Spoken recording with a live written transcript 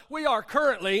We are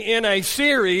currently in a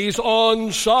series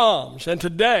on Psalms, and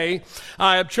today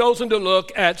I have chosen to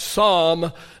look at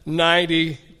Psalm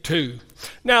 92.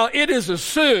 Now, it is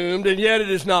assumed, and yet it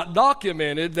is not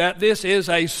documented, that this is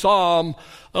a Psalm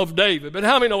of David. But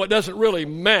how many know it doesn't really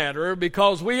matter,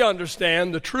 because we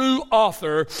understand the true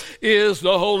author is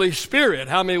the Holy Spirit?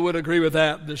 How many would agree with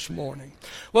that this morning?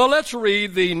 Well, let's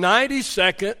read the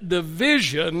 92nd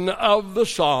division of the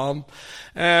Psalm,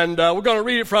 and we're going to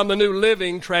read it from the New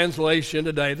Living Translation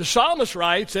today. The psalmist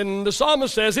writes, and the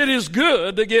psalmist says, "It is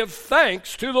good to give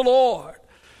thanks to the Lord."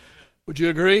 Would you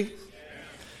agree?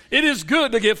 It is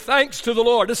good to give thanks to the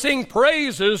Lord, to sing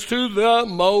praises to the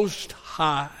Most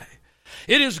High.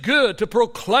 It is good to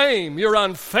proclaim your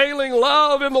unfailing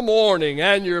love in the morning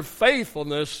and your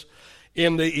faithfulness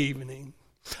in the evening,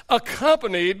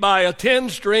 accompanied by a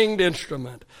 10-stringed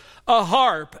instrument, a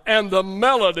harp, and the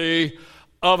melody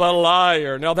of a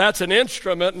lyre. Now that's an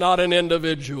instrument, not an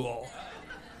individual.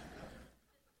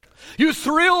 You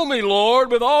thrill me,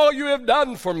 Lord, with all you have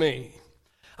done for me.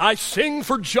 I sing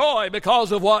for joy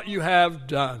because of what you have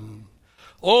done.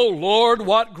 Oh, Lord,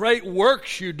 what great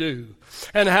works you do,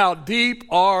 and how deep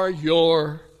are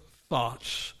your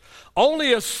thoughts.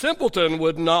 Only a simpleton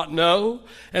would not know,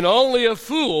 and only a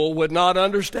fool would not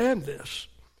understand this.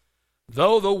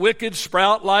 Though the wicked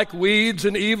sprout like weeds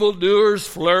and evildoers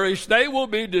flourish, they will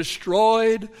be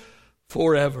destroyed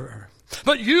forever.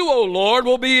 But you, O Lord,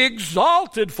 will be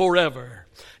exalted forever.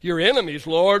 Your enemies,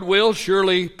 Lord, will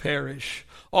surely perish.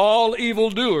 All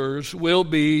evildoers will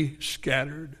be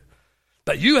scattered.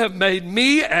 But you have made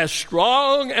me as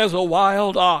strong as a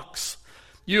wild ox.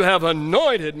 You have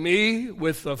anointed me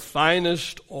with the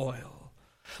finest oil.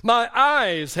 My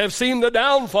eyes have seen the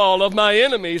downfall of my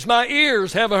enemies. My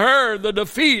ears have heard the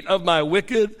defeat of my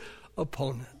wicked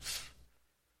opponents.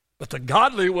 But the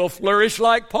godly will flourish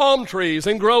like palm trees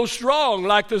and grow strong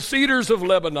like the cedars of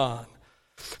Lebanon.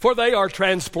 For they are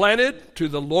transplanted to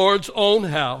the Lord's own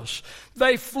house.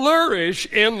 They flourish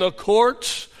in the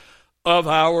courts of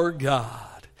our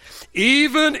God.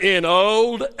 Even in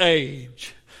old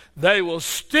age, they will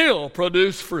still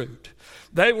produce fruit.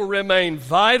 They will remain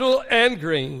vital and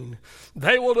green.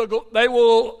 They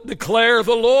will declare,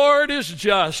 the Lord is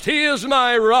just. He is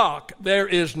my rock. There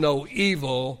is no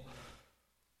evil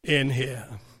in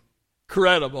him.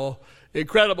 Incredible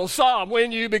psalm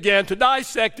when you begin to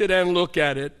dissect it and look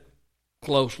at it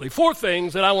closely. Four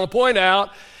things that I want to point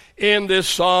out in this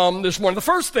psalm this morning. The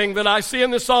first thing that I see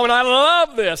in this psalm, and I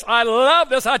love this,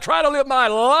 I try to live my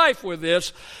life with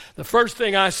this. The first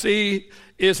thing I see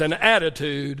is an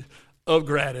attitude of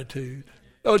gratitude.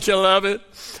 Don't you love it?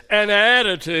 An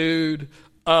attitude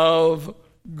of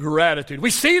gratitude.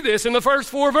 We see this in the first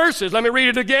four verses. Let me read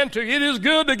it again to you. It is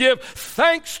good to give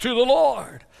thanks to the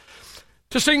Lord,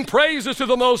 to sing praises to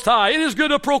the Most High. It is good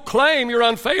to proclaim your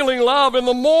unfailing love in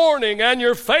the morning and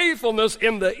your faithfulness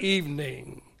in the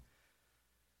evening.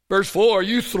 Verse 4,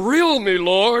 you thrill me,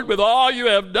 Lord, with all you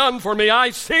have done for me. I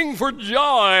sing for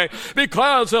joy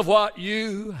because of what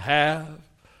you have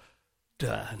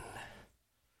done.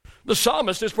 The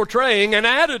psalmist is portraying an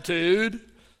attitude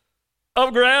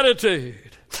of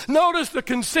gratitude. Notice the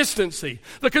consistency,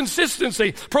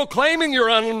 proclaiming your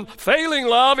unfailing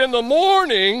love in the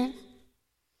morning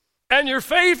and your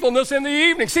faithfulness in the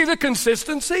evening. See the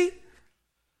consistency?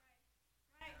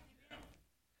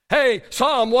 Hey,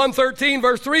 Psalm 113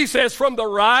 verse 3 says, from the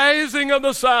rising of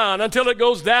the sun until it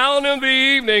goes down in the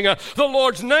evening, the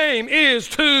Lord's name is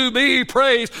to be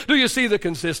praised. Do you see the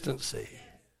consistency?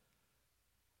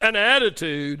 An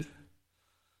attitude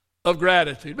of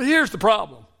gratitude. But here's the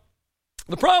problem.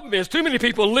 The problem is too many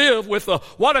people live with the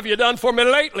what have you done for me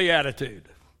lately attitude.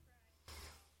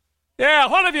 Yeah,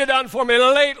 what have you done for me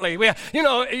lately? With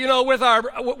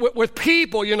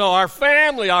people, our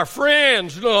family, our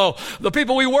friends, the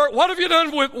people we work. What have you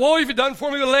done for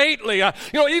me lately?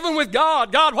 Even with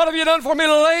God, what have you done for me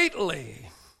lately?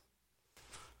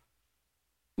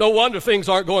 No wonder things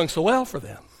aren't going so well for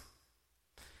them.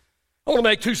 I want to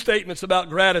make two statements about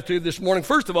gratitude this morning.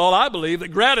 First of all, I believe that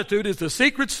gratitude is the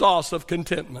secret sauce of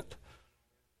contentment.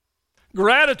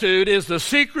 Gratitude is the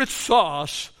secret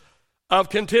sauce of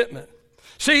contentment.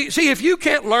 See, if you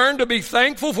can't learn to be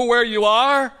thankful for where you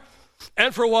are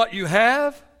and for what you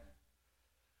have,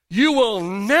 you will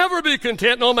never be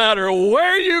content no matter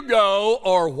where you go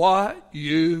or what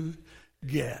you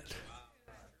get.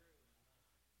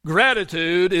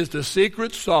 Gratitude is the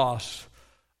secret sauce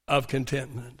of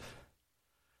contentment.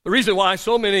 The reason why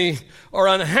so many are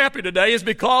unhappy today is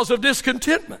because of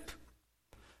discontentment.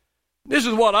 This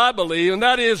is what I believe, and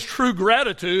that is true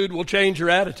gratitude will change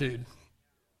your attitude.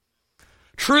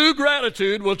 True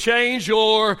gratitude will change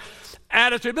your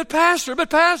attitude. But pastor, the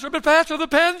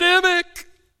pandemic.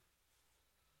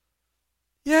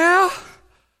 Yeah,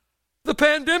 the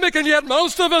pandemic, and yet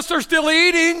most of us are still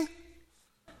eating.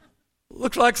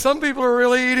 Looks like some people are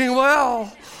really eating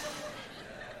well.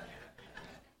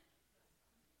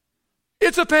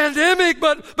 It's a pandemic,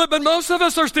 but most of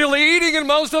us are still eating, and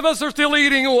most of us are still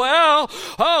eating well.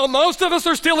 Oh, most of us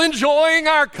are still enjoying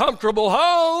our comfortable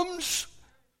homes.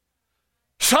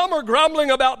 Some are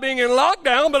grumbling about being in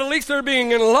lockdown, but at least they're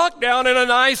being in lockdown in a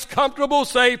nice, comfortable,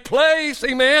 safe place.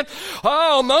 Amen.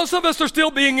 Oh, most of us are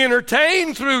still being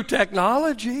entertained through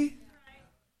technology.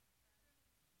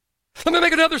 Let me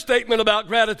make another statement about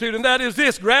gratitude, and that is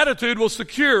this: gratitude will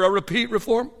secure a repeat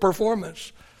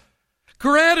performance.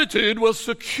 Gratitude will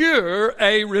secure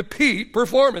a repeat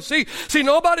performance. See,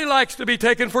 nobody likes to be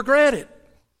taken for granted.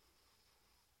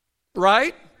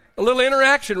 Right? A little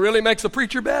interaction really makes a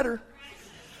preacher better.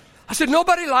 I said,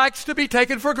 nobody likes to be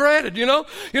taken for granted. You know,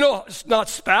 not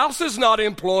spouses, not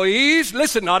employees.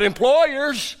 Listen, not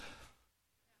employers.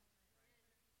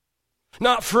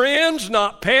 Not friends,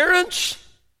 not parents.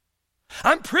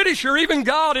 I'm pretty sure even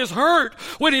God is hurt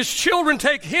when his children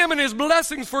take him and his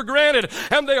blessings for granted,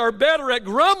 and they are better at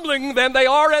grumbling than they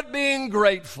are at being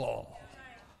grateful.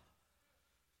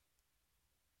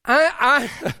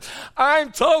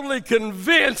 I'm totally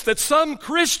convinced that some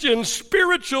Christian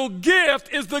spiritual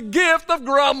gift is the gift of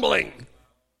grumbling.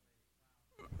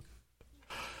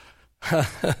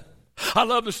 I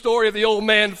love the story of the old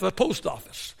man at the post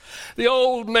office. The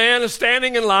old man is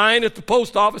standing in line at the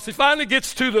post office. He finally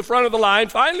gets to the front of the line,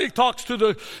 finally talks to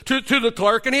the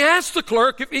clerk, and he asks the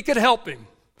clerk if he could help him.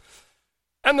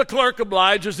 And the clerk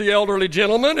obliges the elderly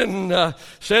gentleman and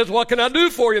says, "What can I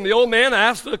do for you?" And the old man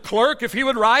asked the clerk if he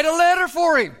would write a letter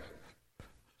for him.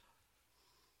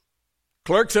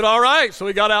 Clerk said, "All right." So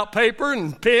he got out paper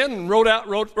and pen and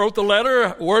wrote the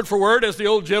letter word for word as the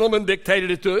old gentleman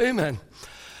dictated it to him.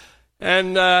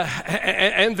 And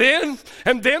then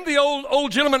the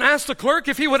old gentleman asked the clerk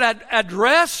if he would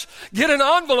get an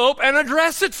envelope and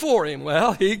address it for him.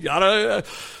 Well, he got a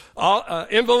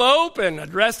envelope and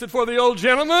addressed it for the old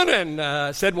gentleman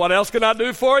and said, "What else can I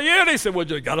do for you?" And he said, "Well,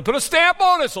 you got to put a stamp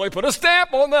on it." So he put a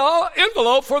stamp on the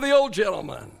envelope for the old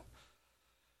gentleman.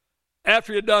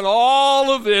 After he had done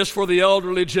all of this for the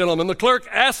elderly gentleman, the clerk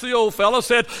asked the old fellow,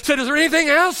 said, "Is there anything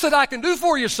else that I can do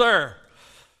for you, sir?"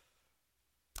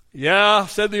 "Yeah,"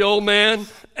 said the old man,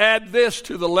 "add this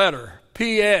to the letter.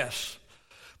 P.S.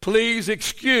 Please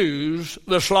excuse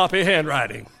the sloppy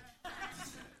handwriting."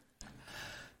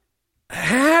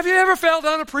 Have you ever felt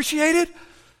unappreciated?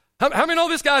 How many know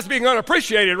this guy's being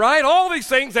unappreciated, right? All these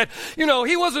things that,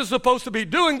 he wasn't supposed to be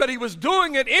doing, but he was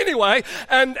doing it anyway.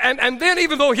 And then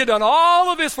even though he had done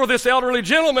all of this for this elderly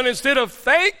gentleman, instead of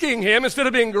thanking him, instead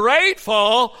of being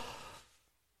grateful,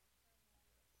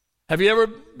 have you ever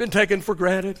been taken for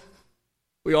granted?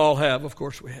 We all have, of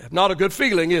course we have. Not a good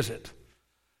feeling, is it?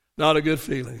 Not a good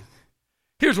feeling.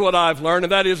 Here's what I've learned,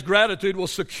 and that is gratitude will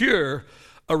secure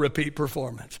a repeat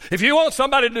performance. If you want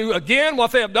somebody to do again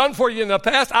what they have done for you in the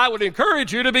past, I would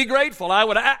encourage you to be grateful. I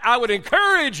would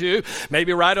encourage you,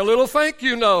 maybe write a little thank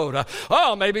you note.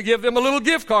 Maybe give them a little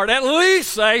gift card. At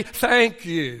least say thank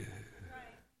you.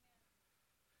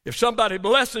 If somebody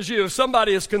blesses you, if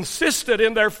somebody is consistent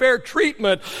in their fair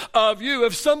treatment of you,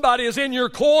 if somebody is in your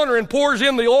corner and pours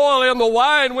in the oil and the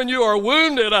wine when you are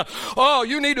wounded,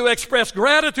 you need to express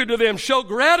gratitude to them. Show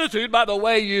gratitude by the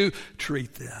way you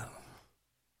treat them.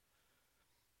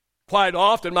 Quite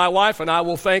often, my wife and I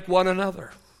will thank one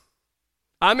another.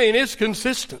 I mean, it's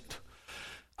consistent.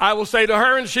 I will say to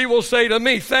her and she will say to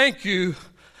me, "Thank you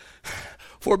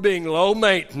for being low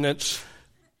maintenance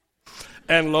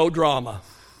and low drama."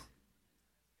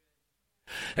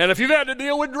 And if you've had to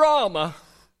deal with drama,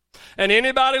 and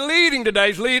anybody leading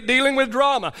today is dealing with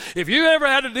drama, if you ever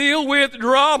had to deal with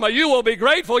drama, you will be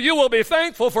grateful, you will be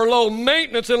thankful for low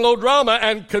maintenance and low drama,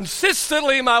 and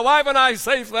consistently my wife and I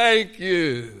say thank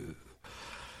you.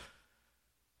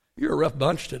 You're a rough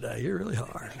bunch today. You're really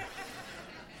hard.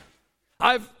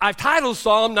 I've titled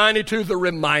Psalm 92, The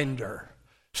Reminder.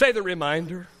 Say the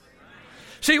reminder.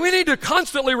 See, we need to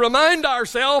constantly remind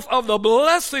ourselves of the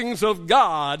blessings of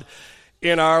God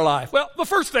in our life. Well, the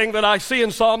first thing that I see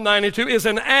in Psalm 92 is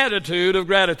an attitude of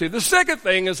gratitude. The second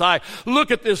thing, as I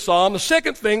look at this psalm, the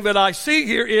second thing that I see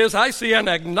here is I see an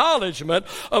acknowledgement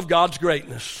of God's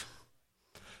greatness.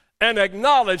 An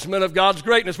acknowledgement of God's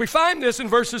greatness. We find this in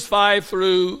verses 5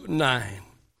 through 9.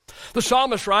 The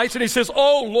psalmist writes, and he says,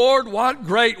 "Oh Lord, what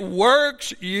great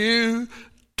works you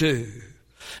do,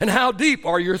 and how deep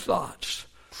are your thoughts.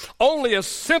 Only a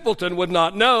simpleton would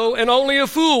not know, and only a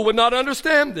fool would not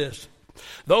understand this.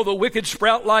 Though the wicked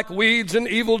sprout like weeds and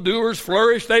evildoers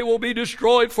flourish, they will be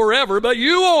destroyed forever. But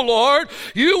you, O Lord,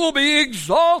 you will be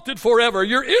exalted forever.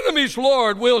 Your enemies,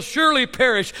 Lord, will surely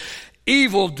perish.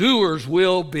 Evildoers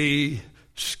will be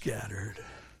scattered.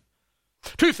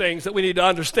 Two things that we need to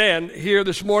understand here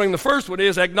this morning. The first one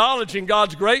is acknowledging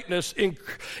God's greatness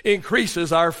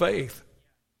increases our faith.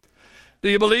 Do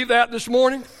you believe that this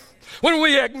morning? When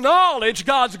we acknowledge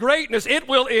God's greatness, it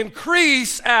will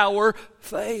increase our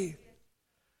faith.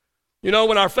 You know,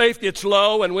 when our faith gets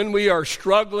low and when we are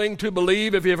struggling to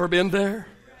believe, have you ever been there?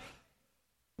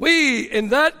 In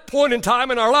that point in time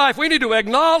in our life, we need to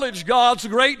acknowledge God's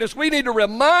greatness. We need to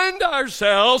remind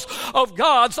ourselves of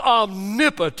God's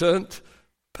omnipotent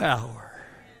power.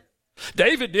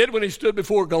 David did when he stood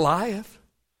before Goliath.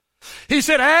 He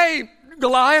said, hey,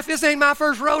 Goliath, this ain't my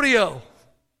first rodeo.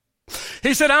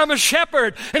 He said, I'm a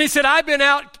shepherd. And he said, I've been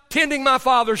out tending my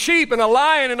father's sheep, and a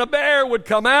lion and a bear would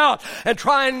come out and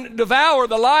try and devour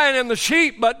the lion and the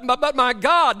sheep. But my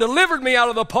God delivered me out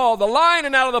of the paw of the lion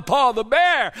and out of the paw of the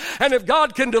bear. And if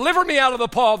God can deliver me out of the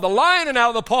paw of the lion and out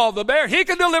of the paw of the bear, he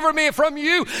can deliver me from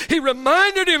you. He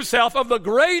reminded himself of the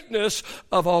greatness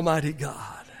of Almighty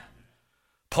God.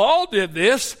 Paul did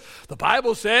this. The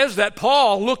Bible says that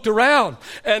Paul looked around,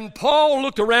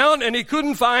 and he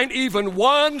couldn't find even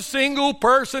one single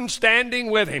person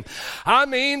standing with him. I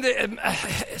mean,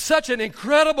 such an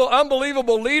incredible,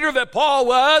 unbelievable leader that Paul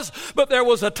was, but there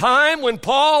was a time when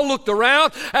Paul looked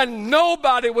around and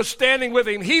nobody was standing with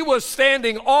him. He was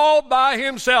standing all by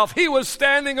himself. He was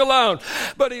standing alone.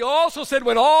 But he also said,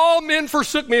 when all men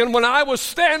forsook me and when I was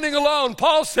standing alone,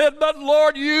 Paul said, but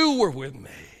Lord, you were with me.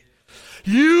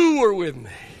 You were with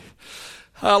me.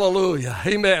 Hallelujah.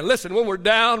 Amen. Listen, when we're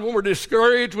down, when we're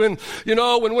discouraged, when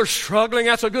we're struggling,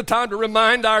 that's a good time to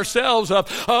remind ourselves of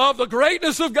the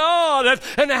greatness of God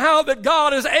and how that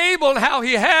God is able and how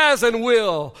he has and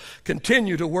will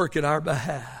continue to work in our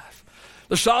behalf.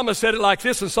 The psalmist said it like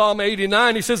this in Psalm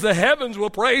 89. He says, the heavens will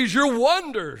praise your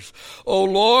wonders, O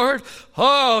Lord.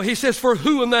 Oh, he says, for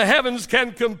who in the heavens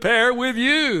can compare with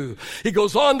you? He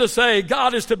goes on to say,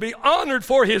 God is to be honored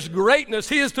for his greatness.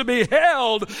 He is to be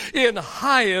held in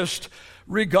highest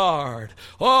regard.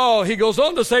 Oh, he goes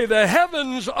on to say, the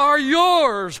heavens are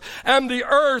yours and the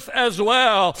earth as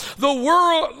well. The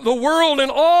world in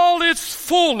all its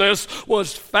fullness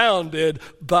was founded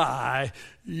by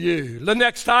you. The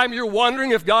next time you're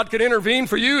wondering if God can intervene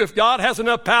for you, if God has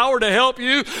enough power to help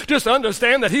you, just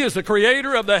understand that he is the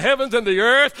creator of the heavens and the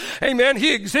earth. Amen.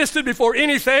 He existed before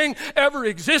anything ever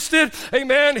existed.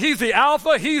 Amen. He's the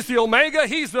Alpha. He's the Omega.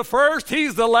 He's the first.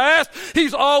 He's the last.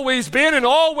 He's always been and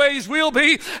always will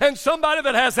be. And somebody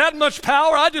that has that much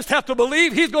power, I just have to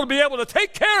believe he's going to be able to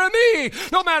take care of me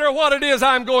no matter what it is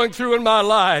I'm going through in my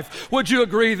life. Would you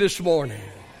agree this morning?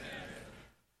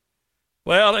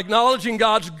 Well, acknowledging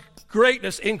God's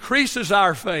greatness increases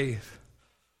our faith.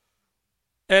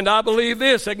 And I believe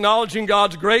this, acknowledging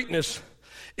God's greatness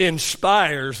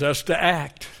inspires us to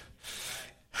act.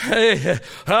 Hey,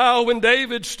 when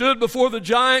David stood before the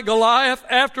giant Goliath,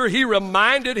 after he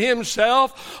reminded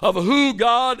himself of who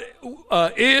God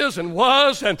is and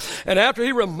was, and after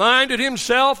he reminded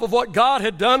himself of what God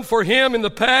had done for him in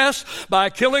the past by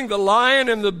killing the lion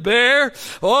and the bear,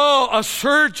 a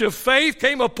surge of faith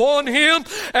came upon him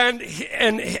and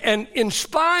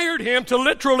inspired him to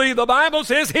literally, the Bible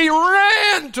says, he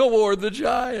ran toward the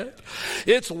giant.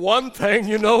 It's one thing,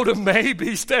 to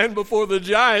maybe stand before the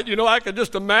giant. I could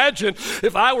just imagine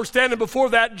if I were standing before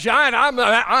that giant,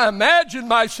 I imagine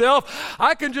myself,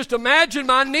 I can just imagine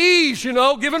my knees,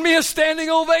 giving me a standing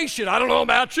ovation. I don't know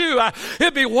about you.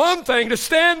 It'd be one thing to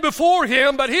stand before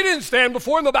him, but he didn't stand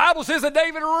before him. The Bible says that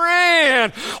David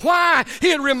ran. Why? He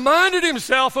had reminded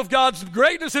himself of God's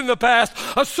greatness in the past.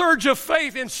 A surge of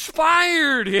faith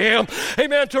inspired him,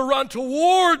 amen, to run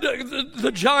toward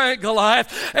the giant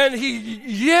Goliath. And he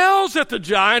yells at the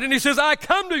giant and he says, I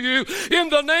come to you in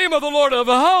the name of the Lord of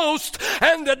hosts,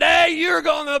 and today you're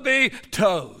going to be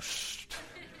toast.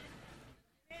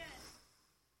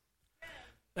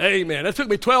 Amen. It took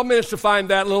me 12 minutes to find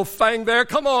that little thing there.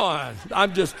 Come on.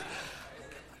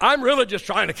 I'm really just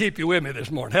trying to keep you with me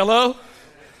this morning. Hello?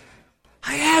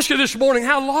 I ask you this morning,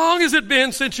 how long has it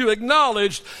been since you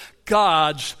acknowledged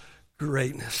God's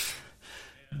greatness?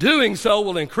 Doing so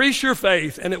will increase your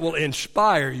faith and it will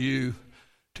inspire you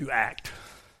to act.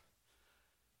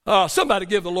 Somebody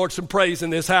give the Lord some praise in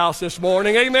this house this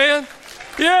morning. Amen?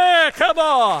 Yeah, come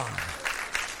on.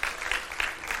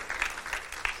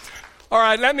 All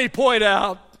right, let me point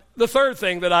out the third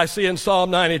thing that I see in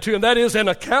Psalm 92, and that is an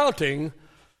accounting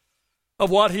of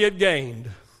what he had gained.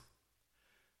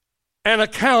 An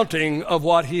accounting of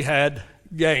what he had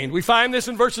gained. We find this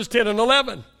in verses 10 and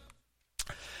 11.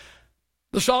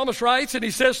 The psalmist writes, and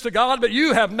he says to God, but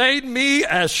you have made me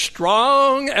as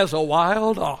strong as a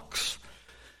wild ox.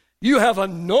 You have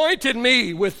anointed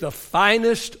me with the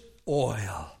finest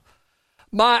oil.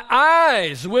 My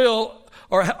eyes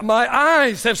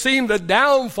have seen the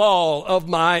downfall of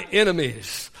my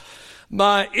enemies.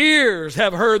 My ears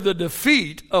have heard the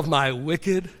defeat of my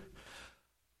wicked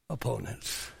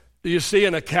opponents. Do you see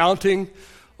an accounting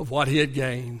of what he had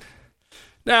gained?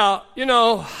 Now,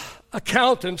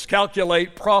 accountants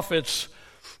calculate profits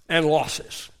and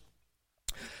losses.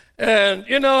 And,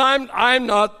 I'm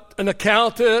not an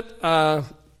accountant. I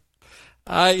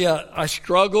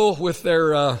struggle with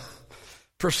their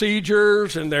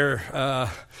procedures and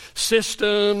their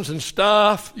systems and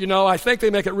stuff. I think they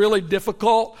make it really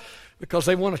difficult because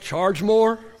they want to charge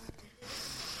more.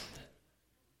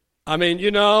 I mean,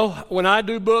 when I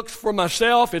do books for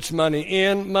myself, it's money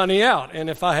in, money out. And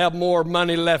if I have more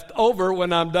money left over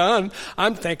when I'm done, I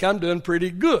think I'm doing pretty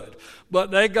good.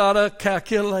 But they got to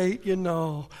calculate,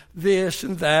 this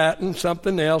and that and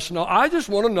something else. No, I just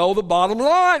want to know the bottom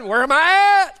line. Where am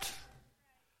I at?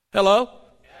 Hello?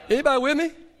 Anybody with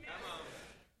me?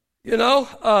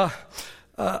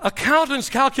 Accountants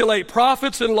calculate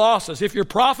profits and losses. If your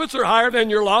profits are higher than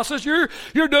your losses, you're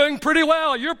doing pretty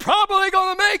well. You're probably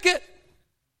going to make it.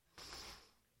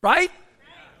 Right?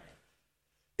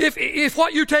 If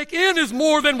what you take in is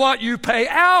more than what you pay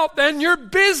out, then your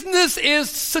business is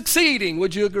succeeding.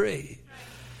 Would you agree?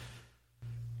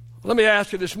 Let me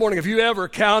ask you this morning, have you ever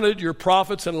counted your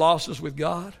profits and losses with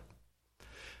God?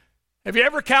 Have you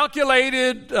ever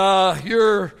calculated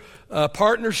your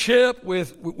partnership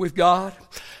with God?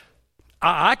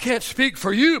 I can't speak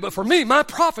for you, but for me, my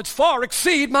profits far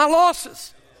exceed my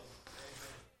losses.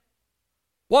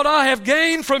 What I have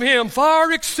gained from him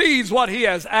far exceeds what he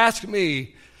has asked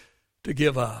me to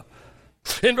give up.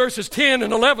 In verses 10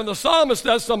 and 11, the psalmist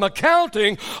does some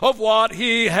accounting of what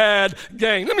he had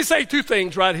gained. Let me say two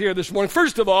things right here this morning.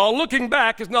 First of all, looking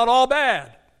back is not all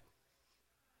bad.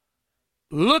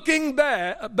 Looking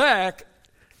back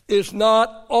is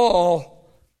not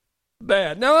all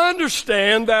bad. Now, I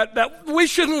understand that we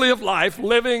shouldn't live life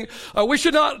we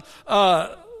should not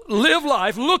live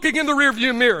life looking in the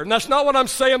rearview mirror. And that's not what I'm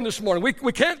saying this morning.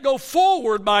 We can't go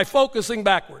forward by focusing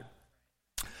backward.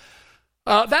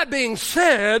 That being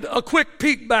said, a quick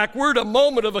peek backward, a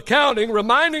moment of accounting,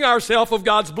 reminding ourselves of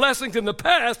God's blessings in the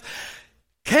past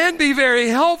can be very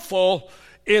helpful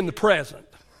in the present.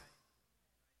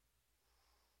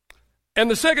 And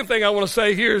the second thing I want to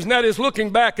say here is, and that is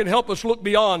looking back can help us look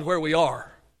beyond where we are.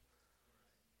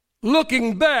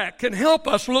 Looking back can help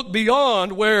us look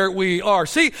beyond where we are.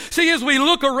 See, as we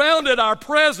look around at our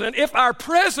present, if our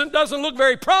present doesn't look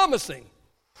very promising,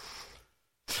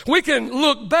 we can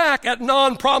look back at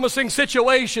non-promising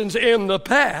situations in the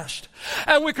past,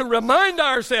 and we can remind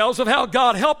ourselves of how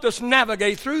God helped us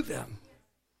navigate through them,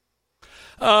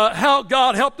 how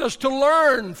God helped us to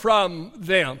learn from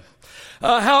them,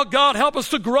 how God helped us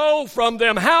to grow from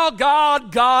them, how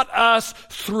God got us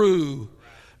through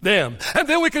them. And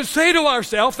then we can say to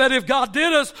ourselves that if God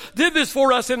did this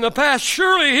for us in the past,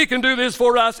 surely he can do this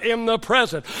for us in the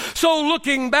present. So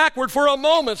looking backward for a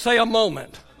moment, say a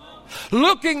moment.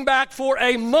 Looking back for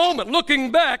a moment.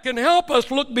 Looking back can help us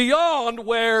look beyond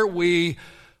where we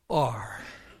are.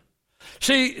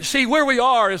 See, where we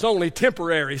are is only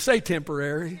temporary. Say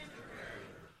temporary.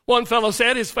 One fellow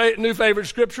said his new favorite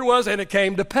scripture was, and it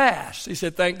came to pass. He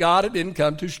said, thank God it didn't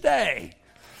come to stay.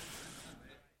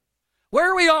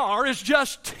 Where we are is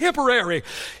just temporary.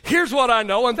 Here's what I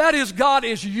know, and that is God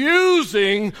is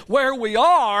using where we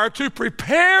are to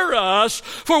prepare us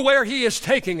for where he is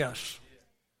taking us.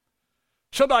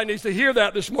 Somebody needs to hear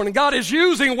that this morning. God is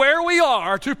using where we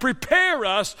are to prepare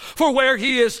us for where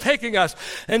he is taking us.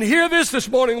 And hear this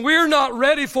morning. We're not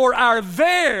ready for our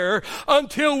there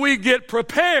until we get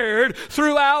prepared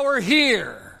through our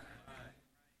here.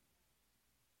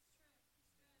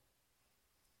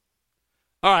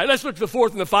 All right, let's look at the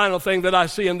fourth and the final thing that I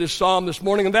see in this psalm this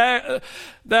morning, and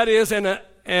that is an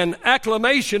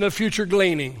acclamation of future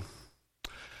gleaning.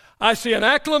 I see an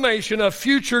acclamation of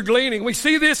future gleaning. We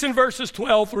see this in verses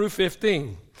 12 through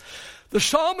 15. The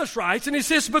psalmist writes, and he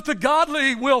says, but the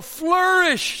godly will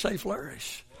flourish. Say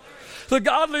flourish. The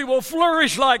godly will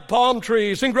flourish like palm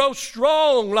trees and grow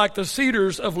strong like the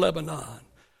cedars of Lebanon.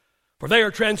 For they are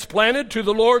transplanted to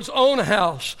the Lord's own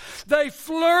house. They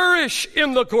flourish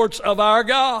in the courts of our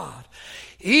God.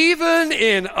 Even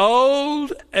in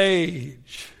old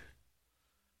age,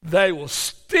 they will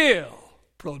still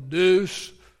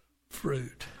produce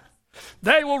fruit.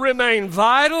 They will remain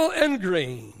vital and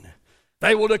green.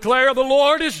 They will declare, the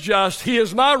Lord is just. He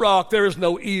is my rock. There is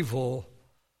no evil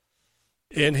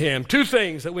in him. Two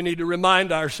things that we need to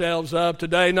remind ourselves of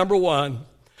today. Number one,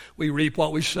 we reap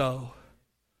what we sow.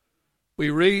 We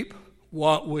reap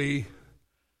what we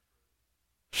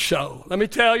sow. Let me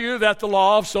tell you that the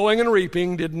law of sowing and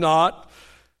reaping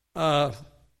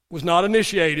was not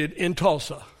initiated in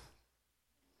Tulsa.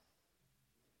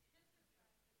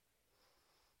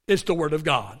 It's the Word of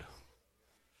God.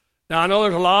 Now, I know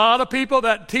there's a lot of people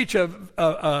that teach a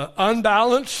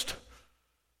unbalanced,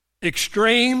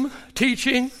 extreme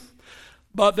teaching,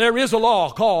 but there is a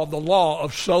law called the law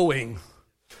of sowing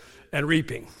and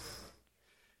reaping.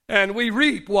 And we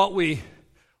reap what we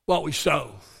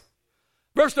sow.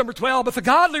 Verse number 12, but the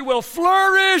godly will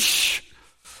flourish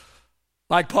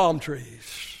like palm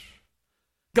trees.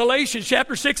 Galatians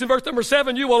chapter 6 and verse number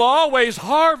 7, you will always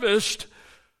harvest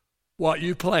what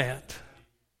you plant.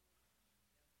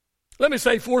 Let me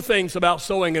say four things about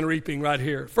sowing and reaping right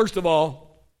here. First of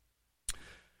all,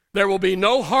 there will be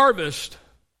no harvest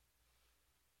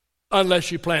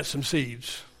unless you plant some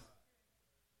seeds.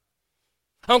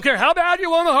 I don't care how bad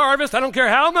you want to harvest. I don't care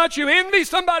how much you envy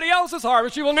somebody else's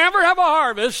harvest. You will never have a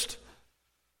harvest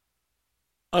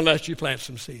unless you plant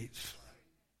some seeds.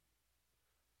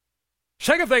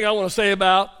 Second thing I want to say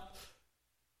about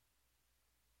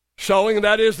sowing, and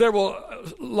that is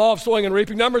law of sowing and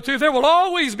reaping. Number two, there will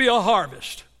always be a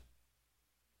harvest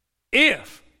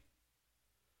if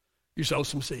you sow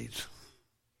some seeds.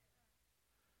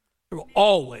 There will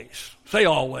always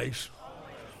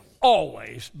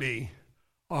be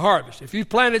a harvest. If you've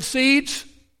planted seeds,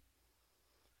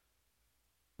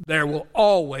 there will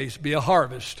always be a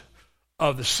harvest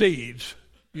of the seeds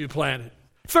you planted.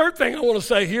 Third thing I want to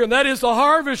say here, and that is the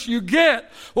harvest you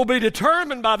get will be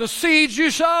determined by the seeds you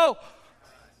sow.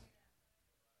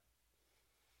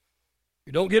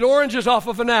 You don't get oranges off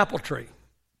of an apple tree.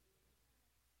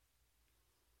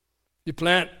 You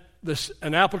plant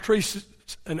an apple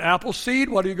seed,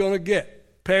 what are you going to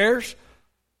get? Pears?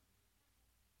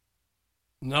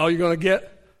 No, you're going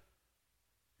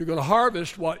to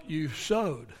harvest what you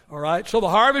sowed, all right? So the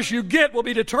harvest you get will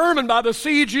be determined by the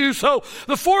seeds you sow.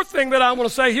 The fourth thing that I want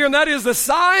to say here, and that is the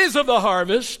size of the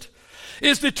harvest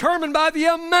is determined by the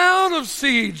amount of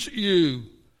seeds you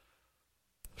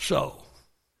sow.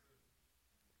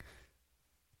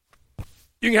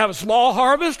 You can have a small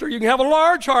harvest or you can have a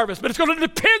large harvest, but it's going to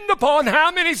depend upon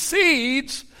how many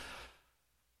seeds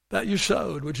that you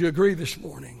sowed. Would you agree this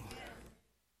morning?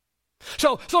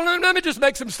 So let me just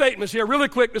make some statements here really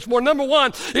quick this morning. Number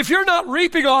one, if you're not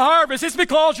reaping a harvest, it's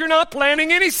because you're not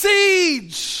planting any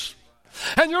seeds.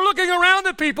 And you're looking around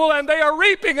at people and they are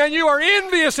reaping and you are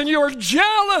envious and you are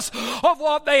jealous of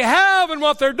what they have and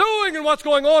what they're doing and what's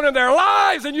going on in their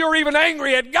lives, and you're even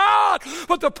angry at God.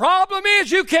 But the problem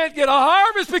is you can't get a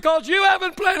harvest because you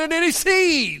haven't planted any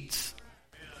seeds.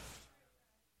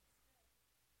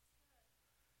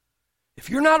 If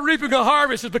you're not reaping a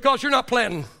harvest, it's because you're not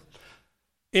planting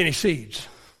any seeds.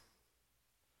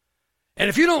 And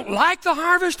if you don't like the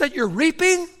harvest that you're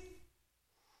reaping,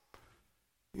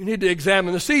 you need to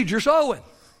examine the seeds you're sowing.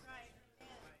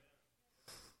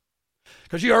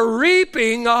 Because you are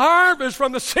reaping a harvest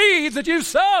from the seeds that you've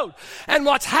sowed. And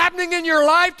what's happening in your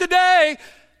life today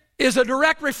is a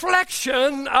direct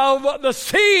reflection of the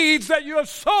seeds that you have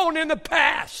sown in the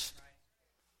past.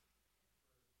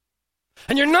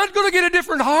 And you're not going to get a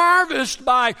different harvest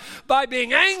by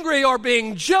being angry or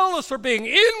being jealous or being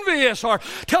envious or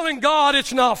telling God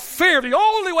it's not fair. The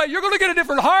only way you're going to get a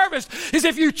different harvest is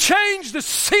if you change the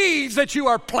seeds that you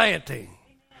are planting.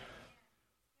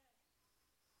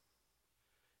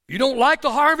 You don't like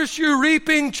the harvest you're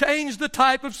reaping, change the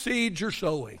type of seeds you're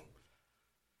sowing.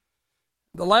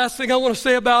 The last thing I want to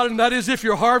say about it, and that is if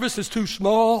your harvest is too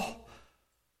small,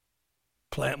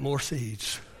 plant more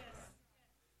seeds.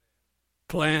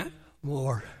 Plant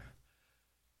more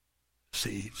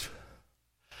seeds.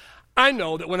 I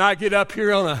know that when I get up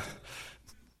here on a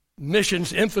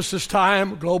missions emphasis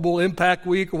time, global impact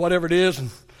week or whatever it is,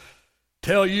 and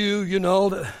tell you,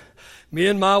 that me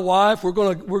and my wife, we're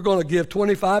going to give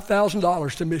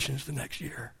 $25,000 to missions the next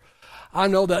year. I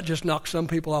know that just knocks some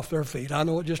people off their feet. I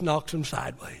know it just knocks them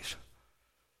sideways.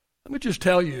 Let me just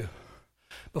tell you,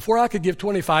 before I could give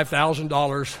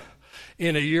 $25,000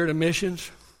 in a year to missions,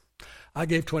 I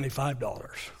gave $25,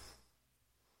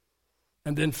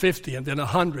 and then $50, and then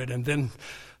 $100, and then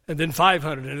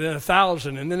 $500, and then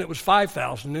 $1,000, and then it was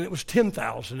 $5,000, and then it was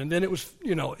 $10,000, and then it was,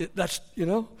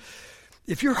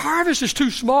 If your harvest is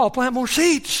too small, plant more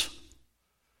seeds,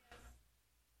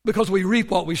 because we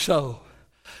reap what we sow.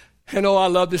 And I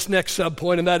love this next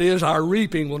subpoint, and that is our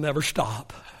reaping will never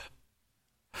stop.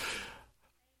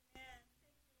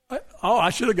 Oh,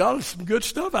 I should have gotten some good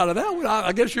stuff out of that one.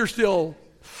 I guess you're still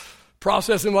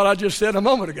processing what I just said a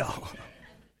moment ago.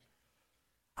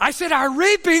 I said our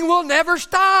reaping will never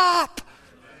stop.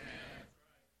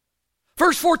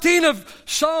 Verse 14 of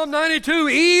Psalm 92,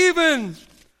 even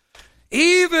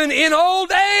in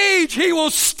old age, he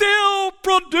will still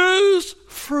produce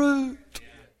fruit.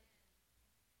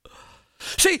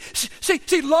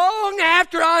 See, long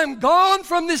after I am gone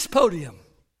from this podium,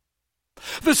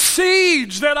 the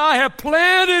seeds that I have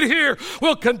planted here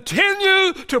will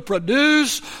continue to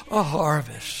produce a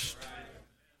harvest.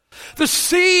 The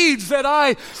seeds that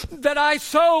I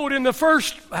sowed in the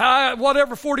first,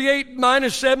 48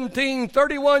 minus 17,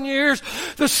 31 years,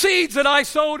 the seeds that I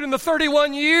sowed in the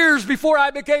 31 years before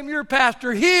I became your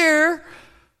pastor here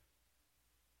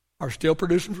are still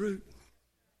producing fruit.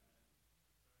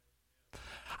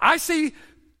 I see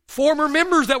former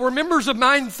members that were members of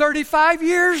mine 35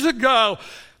 years ago.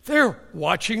 They're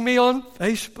watching me on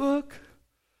Facebook.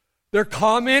 They're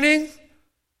commenting.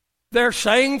 They're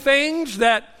saying things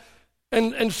that,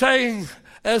 and saying,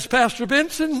 as Pastor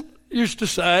Benson used to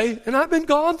say, and I've been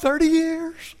gone 30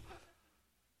 years.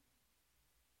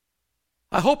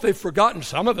 I hope they've forgotten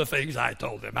some of the things I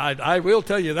told them. I will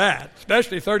tell you that,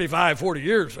 especially 35, 40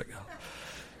 years ago.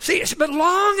 See, but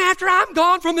long after I'm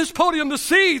gone from this podium, the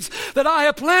seeds that I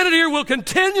have planted here will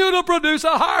continue to produce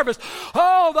a harvest.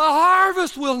 Oh, the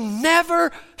harvest will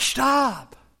never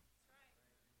stop.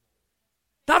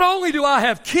 Not only do I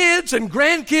have kids and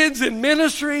grandkids in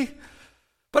ministry,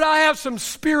 but I have some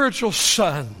spiritual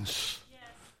sons.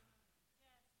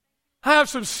 I have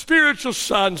some spiritual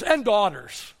sons and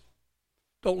daughters.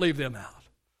 Don't leave them out.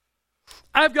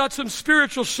 I've got some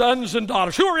spiritual sons and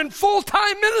daughters who are in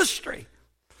full-time ministry.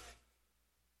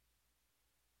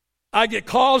 I get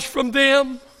calls from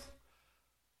them,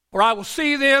 or I will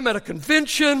see them at a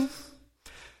convention,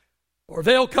 or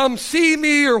they'll come see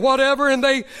me or whatever, and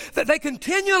they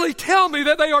continually tell me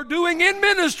that they are doing in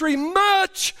ministry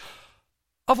much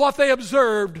of what they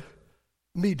observed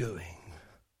me doing.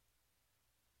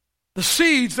 The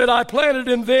seeds that I planted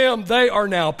in them, they are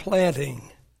now planting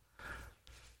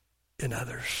in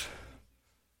others.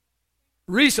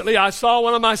 Recently, I saw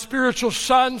one of my spiritual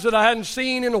sons that I hadn't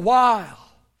seen in a while.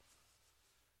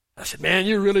 I said, man,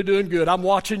 you're really doing good. I'm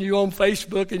watching you on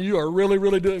Facebook, and you are really,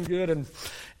 really doing good.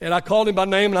 And I called him by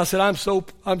name, and I said, I'm so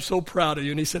proud of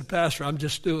you. And he said, Pastor, I'm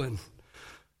just doing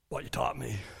what you taught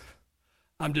me.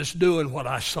 I'm just doing what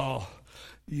I saw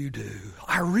you do.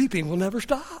 Our reaping will never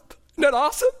stop. Isn't that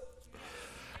awesome?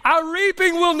 Our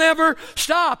reaping will never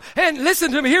stop. And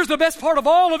listen to me, here's the best part of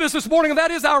all of this morning, and that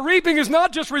is our reaping is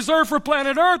not just reserved for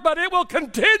planet Earth, but it will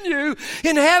continue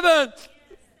in heaven.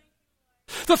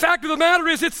 The fact of the matter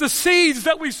is, it's the seeds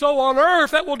that we sow on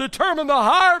earth that will determine the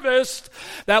harvest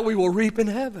that we will reap in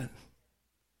heaven.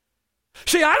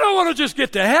 See, I don't want to just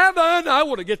get to heaven. I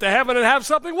want to get to heaven and have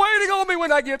something waiting on me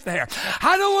when I get there.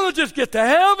 I don't want to just get to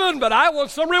heaven, but I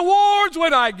want some rewards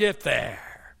when I get there.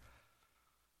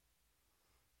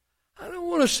 I don't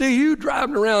want to see you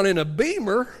driving around in a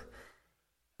Beamer.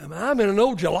 I'm in an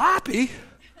old jalopy.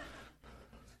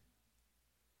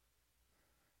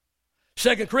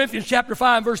 2 Corinthians chapter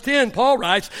 5, verse 10, Paul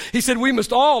writes, he said, we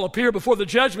must all appear before the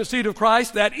judgment seat of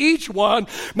Christ, that each one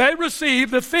may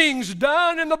receive the things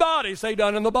done in the body. Say,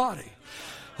 done in the body.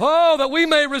 Oh, that we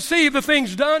may receive the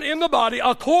things done in the body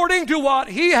according to what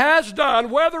he has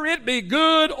done, whether it be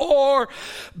good or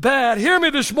bad. Hear me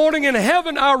this morning. In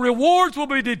heaven, our rewards will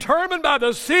be determined by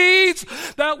the seeds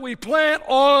that we plant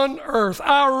on earth.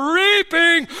 Our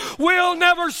reaping will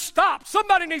never stop.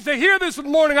 Somebody needs to hear this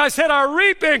morning. I said our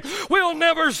reaping will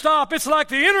never stop. It's like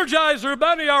the Energizer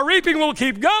Bunny. Our reaping will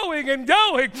keep going and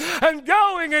going and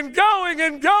going and going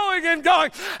and going and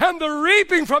going. And the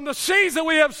reaping from the seeds that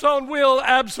we have sown will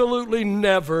absolutely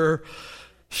never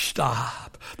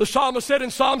stop. The psalmist said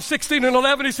in Psalm 16 and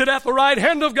 11, he said, at the right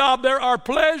hand of God there are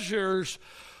pleasures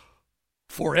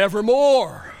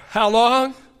forevermore. How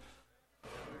long?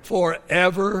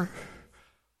 Forevermore.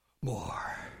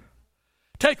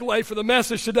 Takeaway for the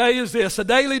message today is this: a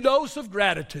daily dose of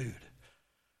gratitude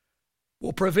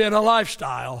will prevent a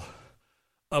lifestyle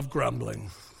of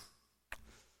grumbling.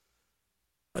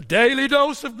 A daily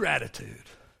dose of gratitude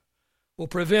will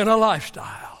prevent a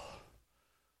lifestyle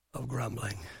of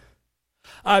grumbling.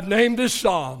 I've named this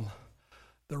psalm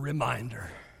the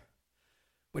reminder.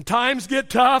 When times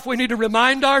get tough, we need to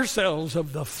remind ourselves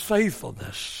of the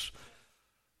faithfulness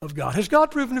of God. Has God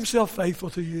proven himself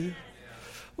faithful to you?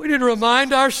 We need to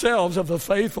remind ourselves of the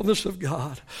faithfulness of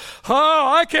God.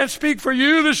 Oh, I can't speak for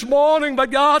you this morning, but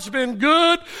God's been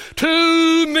good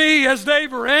to me. As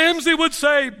Dave Ramsey would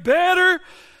say, better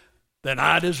than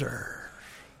I deserve.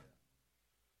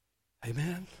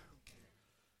 Amen.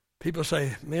 People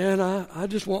say, man, I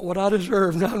just want what I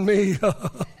deserve, not me.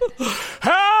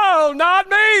 Hell, not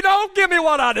me. Don't give me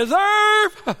what I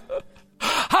deserve.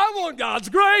 I want God's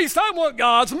grace. I want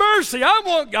God's mercy. I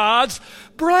want God's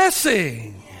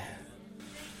blessing.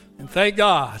 And thank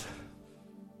God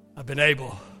I've been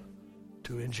able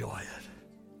to enjoy it.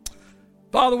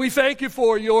 Father, we thank you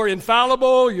for your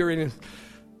infallible, your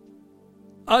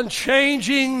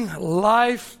unchanging,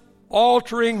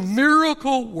 life-altering,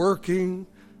 miracle-working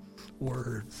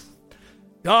word.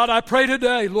 God, I pray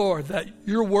today, Lord, that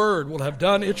your word will have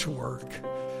done its work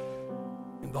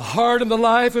in the heart and the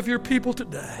life of your people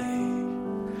today.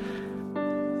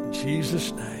 In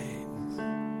Jesus' name.